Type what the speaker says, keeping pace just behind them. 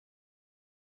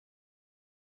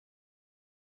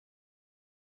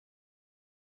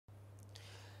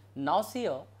Now see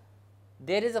here,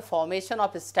 there is a formation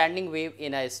of a standing wave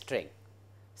in a string.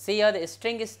 See here, the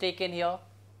string is taken here,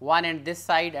 one end this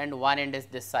side and one end is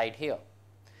this side here.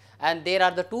 And there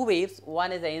are the two waves,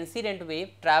 one is the incident wave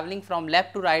travelling from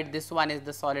left to right, this one is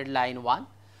the solid line 1,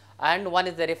 and one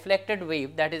is the reflected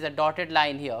wave, that is a dotted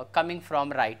line here coming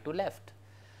from right to left.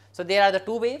 So, there are the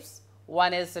two waves,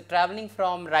 one is travelling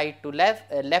from right to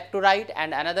left, left to right,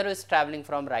 and another is travelling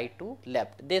from right to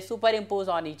left. They superimpose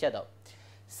on each other.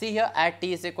 See here, at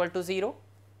t is equal to 0.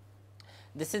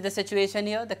 This is the situation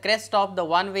here, the crest of the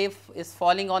one wave is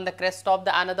falling on the crest of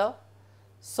the another.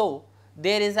 So,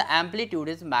 there is a amplitude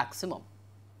is maximum.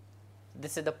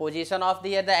 This is the position of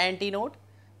the antinode,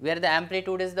 where the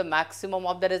amplitude is the maximum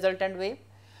of the resultant wave,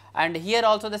 and here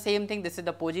also the same thing, this is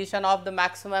the position of the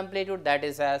maximum amplitude, that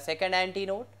is a second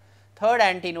antinode, third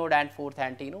antinode and fourth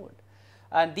antinode.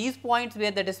 And these points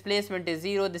where the displacement is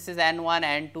 0, this is n1,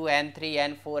 n2,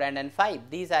 n3, n4 and n5,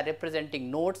 these are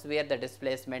representing nodes where the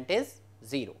displacement is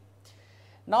 0.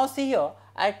 Now see here,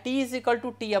 at t is equal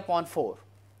to t upon 4.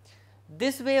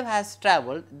 This wave has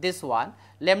travelled, this one,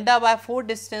 lambda by 4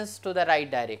 distance to the right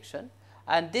direction,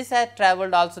 and this has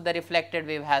travelled also, the reflected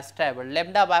wave has travelled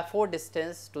lambda by 4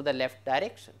 distance to the left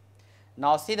direction.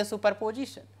 Now see the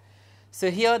superposition.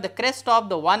 So here the crest of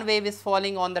the one wave is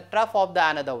falling on the trough of the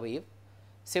another wave,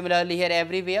 similarly here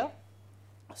everywhere.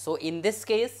 So in this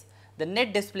case the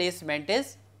net displacement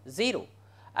is 0,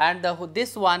 and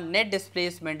this one net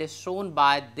displacement is shown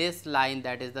by this line,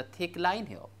 that is the thick line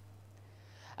here.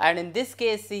 And in this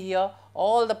case, see here,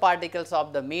 all the particles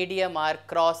of the medium are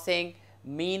crossing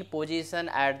mean position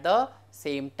at the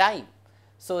same time.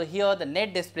 So here the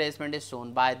net displacement is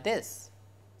shown by this.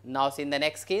 Now see in the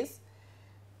next case,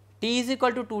 t is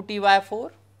equal to 2t by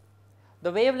 4.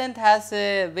 The wavelength has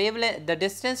the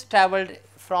distance travelled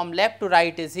from left to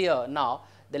right is here now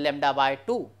the lambda by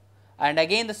 2, and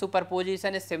again the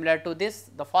superposition is similar to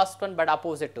this, the first one, but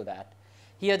opposite to that.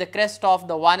 Here the crest of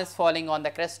the one is falling on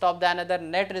the crest of the another,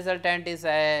 net resultant is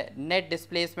net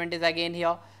displacement is again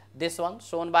here, this one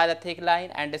shown by the thick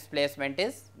line, and displacement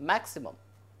is maximum.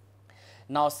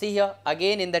 Now see here,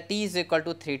 again in the t is equal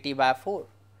to 3t by 4,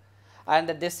 and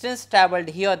the distance travelled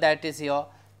here, that is here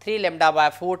 3 lambda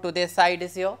by 4 to this side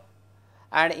is here,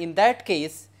 and in that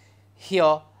case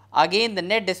here again the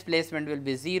net displacement will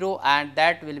be 0, and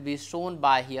that will be shown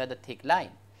by here the thick line.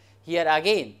 Here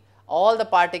again all the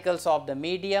particles of the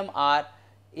medium are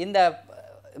in the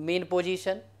mean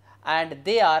position, and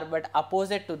they are but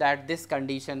opposite to that this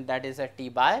condition, that is a t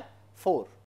by 4.